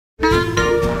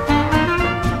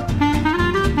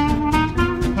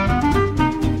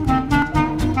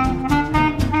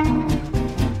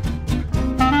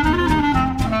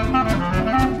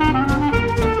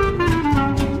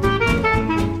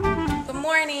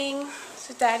morning.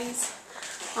 So Daddy's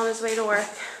on his way to work.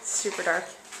 It's super dark.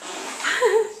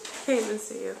 Can't even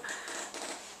see you.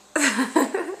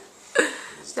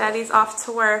 Daddy's off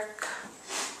to work.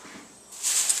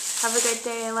 Have a good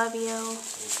day. I love you.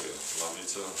 Okay. Love you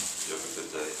too. You have a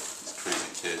good day. These crazy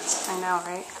kids. I know,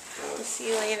 right? We'll see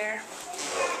you later.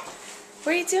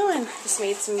 What are you doing? Just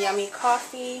made some yummy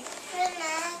coffee.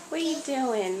 What are you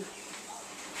doing?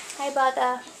 Hi,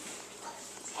 Bada.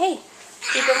 Hey.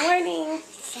 Say good morning.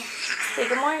 Say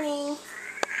good morning.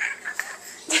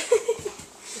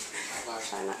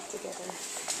 Try not to get her.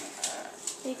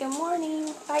 Say good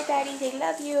morning. Bye, Daddy. They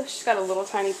love you. She's got a little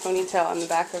tiny ponytail on the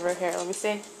back of her hair. Let me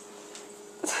see.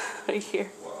 Right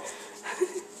here. Wow.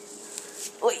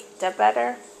 Wait, is that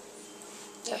better?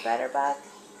 Is that better, Bug?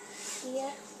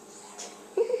 Yeah.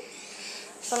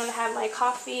 So I'm going to have my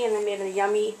coffee and then made a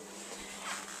yummy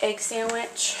egg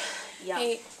sandwich. Yum.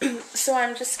 Hey, so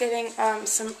I'm just getting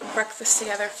some breakfast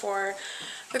together for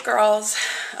the girls.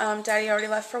 Daddy already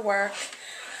left for work.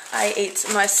 I ate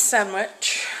my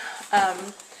sandwich.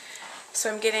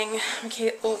 So I'm getting,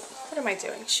 what am I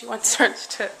doing? She wants her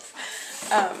to,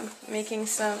 making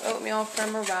some oatmeal for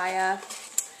Mariah.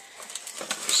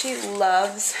 She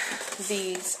loves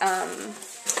these,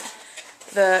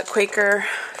 the Quaker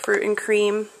fruit and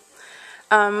cream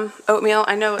oatmeal.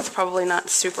 I know it's probably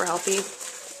not super healthy,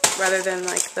 rather than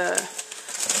like the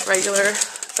regular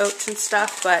oats and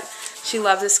stuff, but she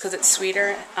loves this because it's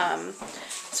sweeter.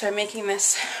 So I'm making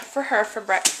this for her for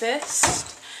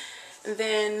breakfast. And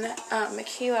then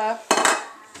Michaela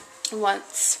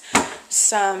wants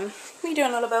some. What are you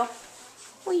doing, Lula Bill?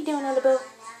 What are you doing, Lula Bill?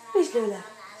 Who's Lula?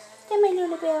 There's my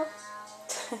Lula Bill.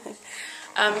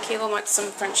 Michaela wants some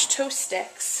French toast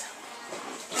sticks.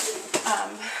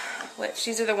 Which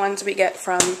these are the ones we get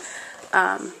from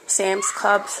Sam's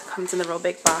Club. Comes in the real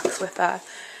big box with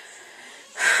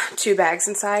 2 bags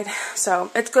inside.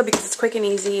 So it's good because it's quick and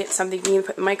easy. It's something you can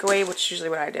put in the microwave, which is usually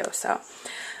what I do. So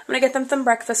I'm going to get them some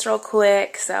breakfast real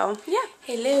quick. So yeah.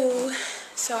 Hello.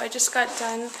 So I just got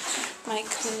done my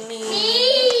cleaning.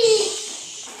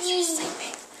 She's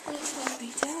sleeping. What are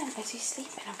you doing? Is he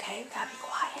sleeping? Okay, we gotta be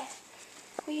quiet.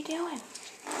 What are you doing?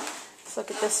 Let's look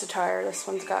at this attire this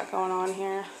one's got going on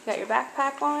here. You got your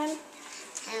backpack on?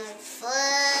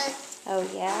 Oh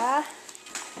yeah?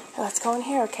 Oh, let's go in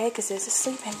here, okay? Because this is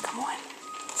sleeping. Come on.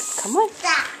 Come on.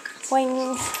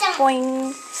 Boing.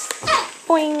 Boing.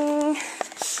 Boing.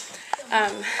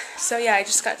 So yeah, I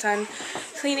just got done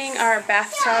cleaning our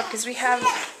bathtub because we have,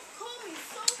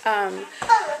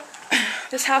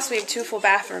 this house we have 2 full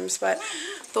bathrooms, but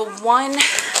the one Mommy.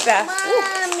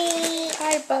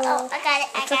 Hi, Bo. Oh, I got it.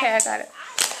 It's okay, I got it.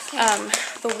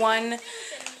 The one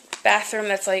bathroom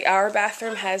that's like our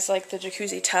bathroom has like the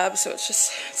jacuzzi tub, so it's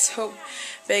just so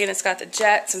big and it's got the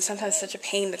jets, and sometimes it's such a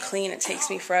pain to clean. It takes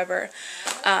me forever.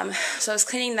 So I was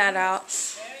cleaning that out,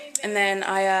 and then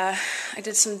I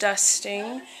did some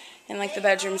dusting in like the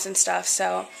bedrooms and stuff.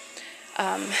 So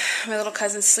my little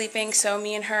cousin's sleeping, so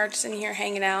me and her just in here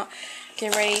hanging out,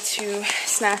 getting ready to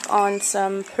snack on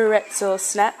some pretzel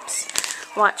snaps,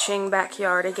 watching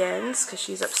Backyardigans, because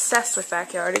she's obsessed with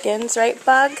Backyardigans, right,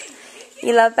 Bug?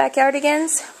 You love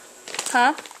Backyardigans?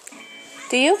 Huh?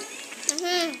 Do you?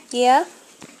 Mm-hmm. Yeah?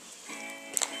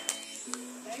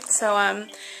 So,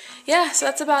 yeah, so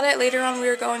that's about it. Later on, we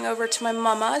are going over to my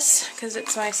mama's, because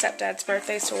it's my stepdad's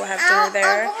birthday, so we'll have dinner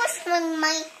there.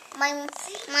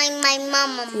 My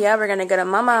mama. Yeah, we're going to go to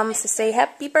Mama's to say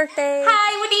happy birthday.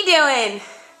 Hi, what are you doing?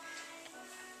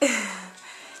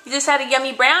 You just had a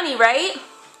yummy brownie, right?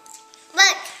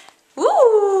 Look.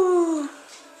 Woo!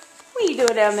 What are you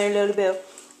doing down there, Little Boo?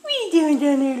 What are you doing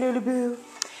down there, Little Boo?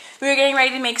 We were getting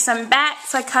ready to make some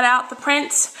bats. I cut out the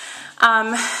prints.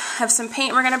 Have some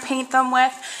paint we're going to paint them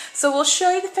with. So we'll show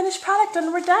you the finished product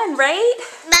when we're done, right?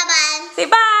 Bye-bye. Say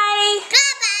bye.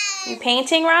 Bye-bye. You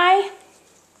painting, Rye?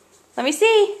 Let me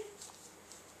see.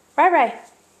 Rye.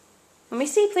 Let me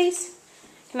see, please.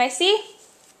 Can I see?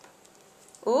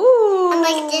 Ooh. I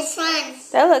like this one.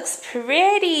 That looks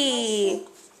pretty.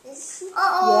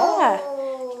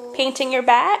 Oh. Yeah. Painting your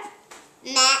bat?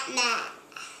 Matt.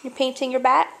 You're painting your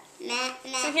bat? Matt.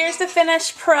 So here's the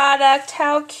finished product.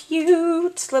 How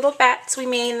cute. Little bats we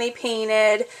made and they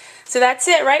painted. So that's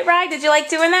it, right, Rye? Did you like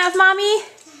doing that with Mommy?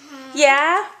 Mm-hmm.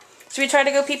 Yeah? Should we try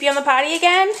to go pee-pee on the potty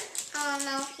again? Oh,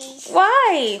 no, please.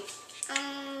 Why?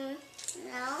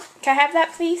 No. Can I have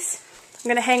that, please? I'm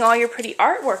going to hang all your pretty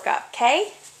artwork up,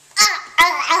 okay?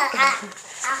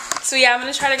 So yeah, I'm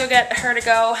going to try to go get her to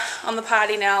go on the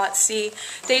potty now. Let's see.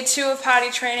 Day 2 of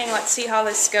potty training. Let's see how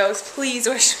this goes. Please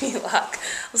wish me luck.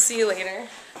 We'll see you later.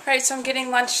 Alright, so I'm getting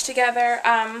lunch together.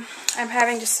 I'm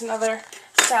having just another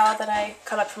salad that I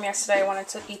cut up from yesterday. I wanted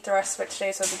to eat the rest of it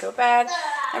today so it doesn't go bad.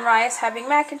 And Raya's having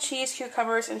mac and cheese,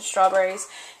 cucumbers, and strawberries.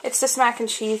 It's this mac and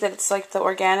cheese that it's like the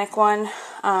organic one,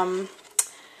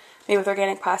 made with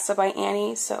organic pasta by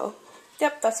Annie. So,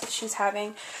 yep, that's what she's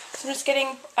having. So I'm just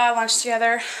getting lunch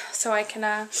together so I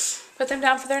can put them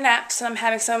down for their naps. And I'm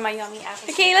having some of my yummy apples.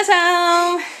 Michaela's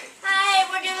home. Hi,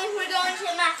 we're going to North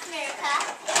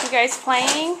America. You guys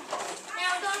playing?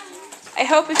 Now we're going. I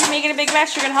hope if you're making a big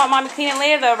mess, you're going to help Mommy clean it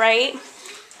later, though, right?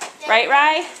 Right,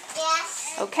 Rai?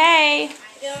 Yes. Okay.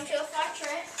 Going to a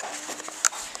fortress.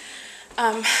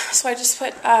 So I just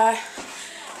put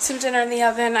some dinner in the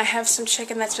oven. I have some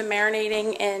chicken that's been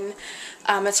marinating in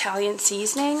Italian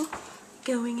seasoning.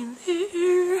 Going in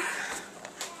there.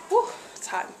 Woo, it's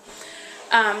hot.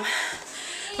 I'm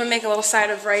going to make a little side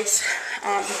of rice,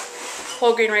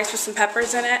 whole grain rice with some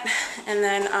peppers in it. And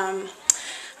then, I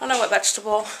don't know what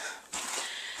vegetable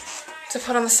to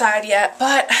put on the side yet.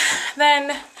 But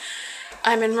then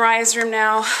I'm in Raya's room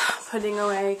now, putting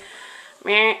away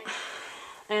meh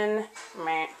and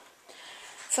meh.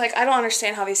 It's like, I don't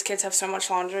understand how these kids have so much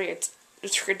laundry.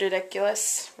 It's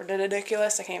ridiculous.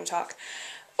 Ridiculous. I can't even talk.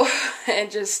 And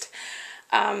just,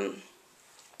 I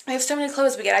have so many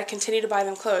clothes, but yet I continue to buy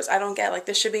them clothes. I don't get, like,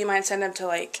 this should be my incentive to,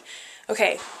 like,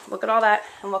 okay, look at all that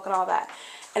and look at all that.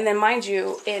 And then, mind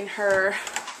you, in her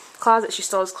closet, she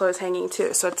still has clothes hanging,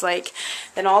 too. So it's like,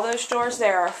 then all those drawers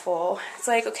there are full. It's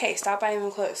like, okay, stop buying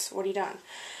them clothes. What are you doing?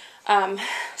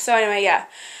 So anyway, yeah.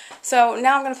 So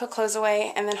now I'm going to put clothes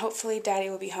away, and then hopefully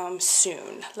Daddy will be home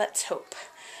soon. Let's hope.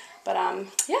 But,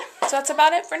 yeah, so that's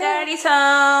about it for now. Daddy's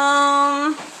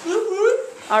home.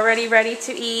 Already ready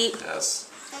to eat. Yes.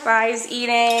 Rye's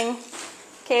eating.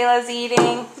 Kayla's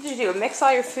eating. What did you do? Mix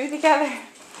all your food together?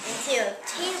 Into a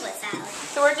potato salad.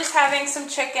 So we're just having some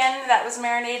chicken that was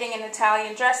marinating in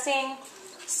Italian dressing,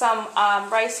 some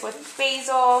rice with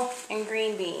basil, and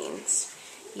green beans.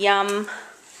 Yum.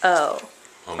 Oh.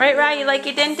 Right, Rye? You like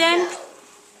your din-din?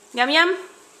 Yum, yum?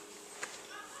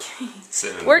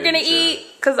 We're gonna eat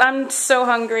because I'm so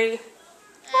hungry.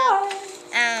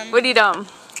 What are you doing?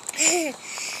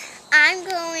 I'm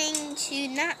going to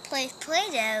not play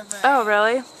Play-Doh, but... Oh,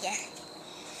 really? Yeah.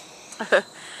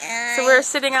 So we're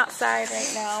sitting outside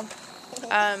right now.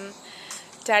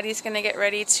 Daddy's gonna get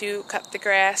ready to cut the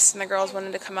grass, and the girls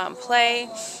wanted to come out and play.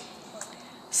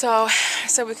 So I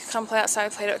said we could come play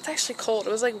outside Play-Doh. It's actually cold.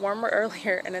 It was like warmer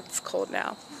earlier, and it's cold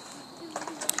now.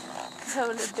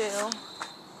 Lola Bill.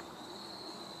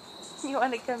 You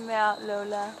want to come out,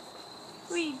 Lola?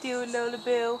 What are you doing, Lola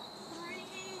Bill?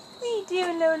 What are you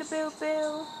doing, Lola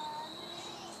Bill?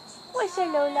 What's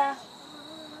that, Lola?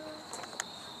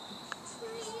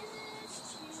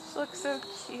 She looks so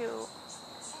cute.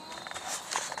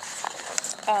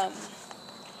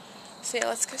 So yeah,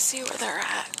 let's go see where they're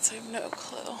at. So I have no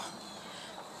clue.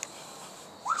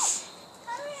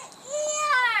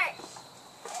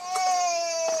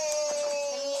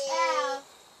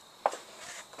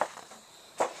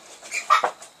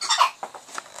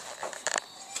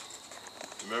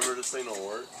 Remember this thing don't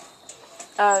work?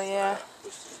 Oh yeah.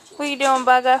 What are you doing,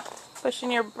 Bugga?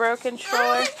 Pushing your broken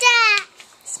stroller?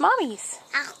 It's Mommy's.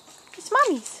 It's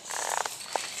Mommy's.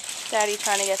 Daddy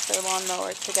trying to get the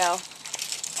lawnmower to go.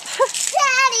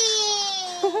 Daddy!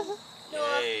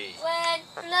 Yay.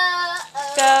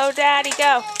 Go, Daddy,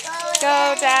 go.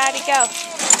 Go, Daddy, go.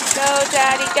 Go,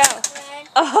 Daddy, go.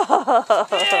 Oh.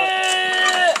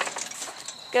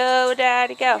 Go,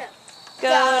 Daddy, go.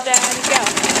 Go, Daddy, go.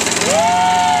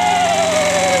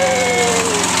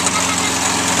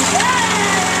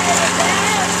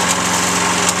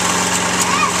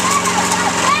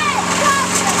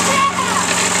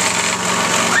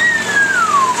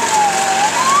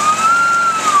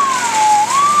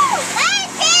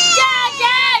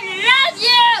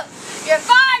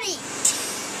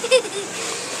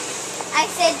 I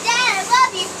said, Dad, I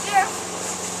love you, girl.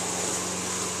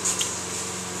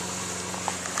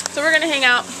 So we're gonna hang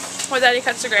out while Daddy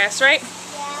cuts the grass, right?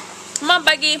 Yeah. Come on,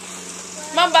 Buggy.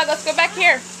 Come on, Bug. Let's go back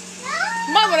here. No.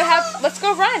 Come on, let's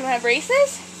go run. Wanna have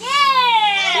races? Yeah.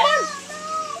 Come on.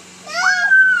 No.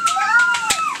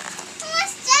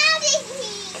 What's Daddy?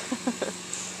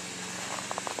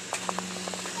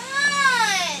 Come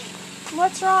on.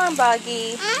 What's wrong,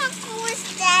 Buggy? Where's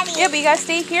Daddy? Yeah, but you gotta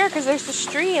stay here because there's the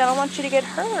street. I don't want you to get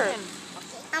hurt.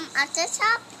 At the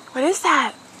top. What is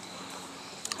that?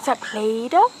 Is that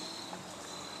Play-Doh?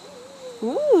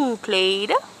 Ooh,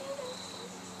 Play-Doh.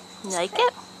 You like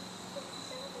it?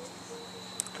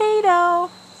 Play-Doh.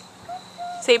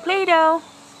 Say Play-Doh.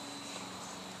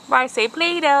 Why say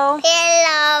Play-Doh?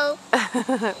 Hello.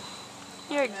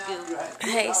 You're a goof.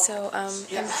 Hey, so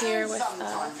I'm here with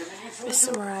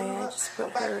Miss Mariah. I just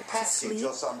put her to sleep.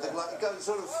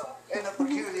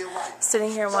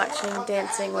 Sitting here watching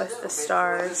Dancing with the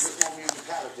Stars.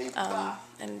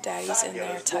 And Daddy's in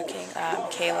there tucking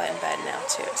Kayla in bed now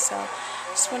too. So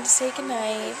just wanted to say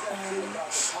goodnight.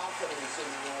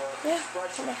 Yeah,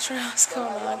 I'm not sure what's going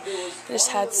on. I just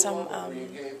had some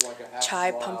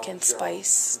chai pumpkin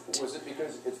spice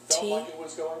tea.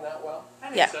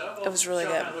 Yeah, it was really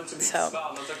good. So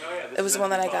it was the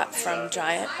one that I got from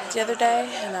Giant the other day,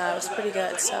 and it was pretty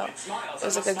good. So it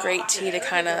was like a great tea to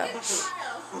kind of,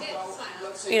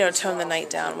 tone the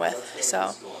night down with.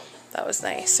 So that was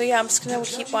nice. So yeah, I'm just gonna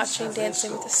keep watching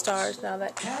Dancing with the Stars now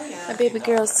that my baby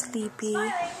girl's sleepy.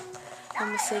 I'm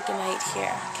gonna say goodnight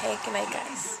here. Okay, goodnight,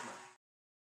 guys.